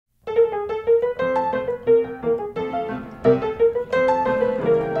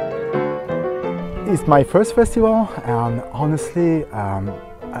It's my first festival, and honestly,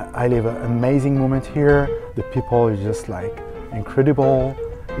 I live an amazing moment here. The people are just like incredible.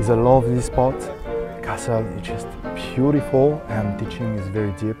 It's a lovely spot. Castle is just beautiful, and teaching is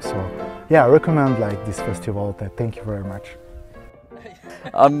very deep. So yeah, I recommend like this festival. Thank you very much.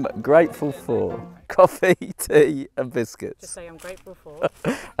 I'm grateful for coffee, tea and biscuits. Just say I'm grateful for.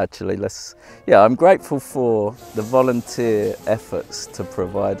 Actually, I'm grateful for the volunteer efforts to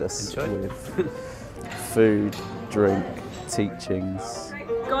provide us with food, drink, teachings.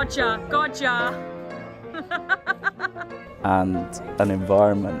 Gotcha, gotcha. And an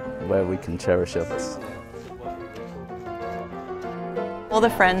environment where we can cherish others. All the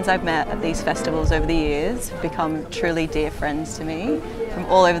friends I've met at these festivals over the years have become truly dear friends to me from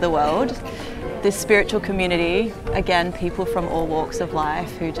all over the world. This spiritual community, again, people from all walks of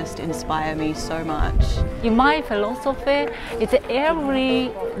life who just inspire me so much. In my philosophy, it's every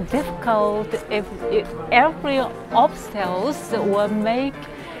difficult, every obstacles will make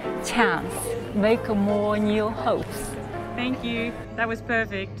chance, make more new hopes. Thank you, that was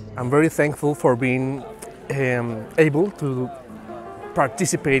perfect. I'm very thankful for being able to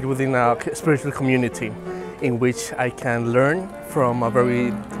participate within a spiritual community in which I can learn from a very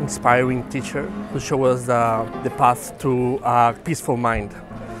inspiring teacher who shows us the path to a peaceful mind.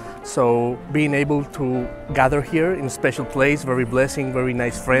 So being able to gather here in a special place, very blessing, very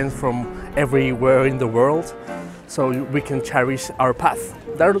nice friends from everywhere in the world, so we can cherish our path.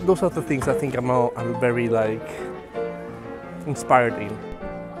 Those are the things I think I'm very inspired in.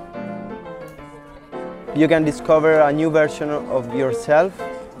 You can discover a new version of yourself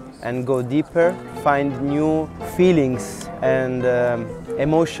and go deeper, find new feelings and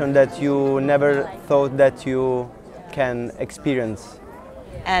emotion that you never thought that you can experience.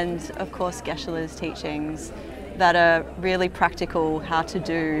 And of course Geshe's teachings that are really practical how to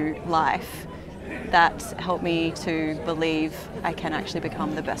do life, that help me to believe I can actually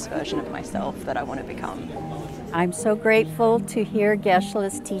become the best version of myself that I want to become. I'm so grateful to hear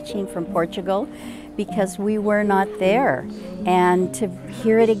Geshe's teaching from Portugal because we were not there, and to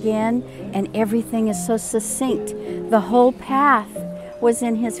hear it again, and everything is so succinct. The whole path was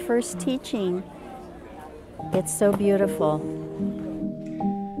in his first teaching. It's so beautiful.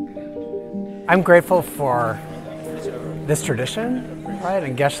 I'm grateful for this tradition, right?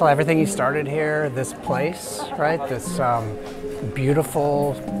 And Geshe, everything he started here, this place, right? This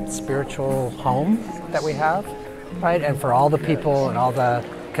beautiful spiritual home that we have, right? And for all the people and all the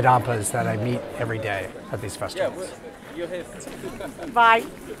Kadampas that I meet every day at these festivals. Bye.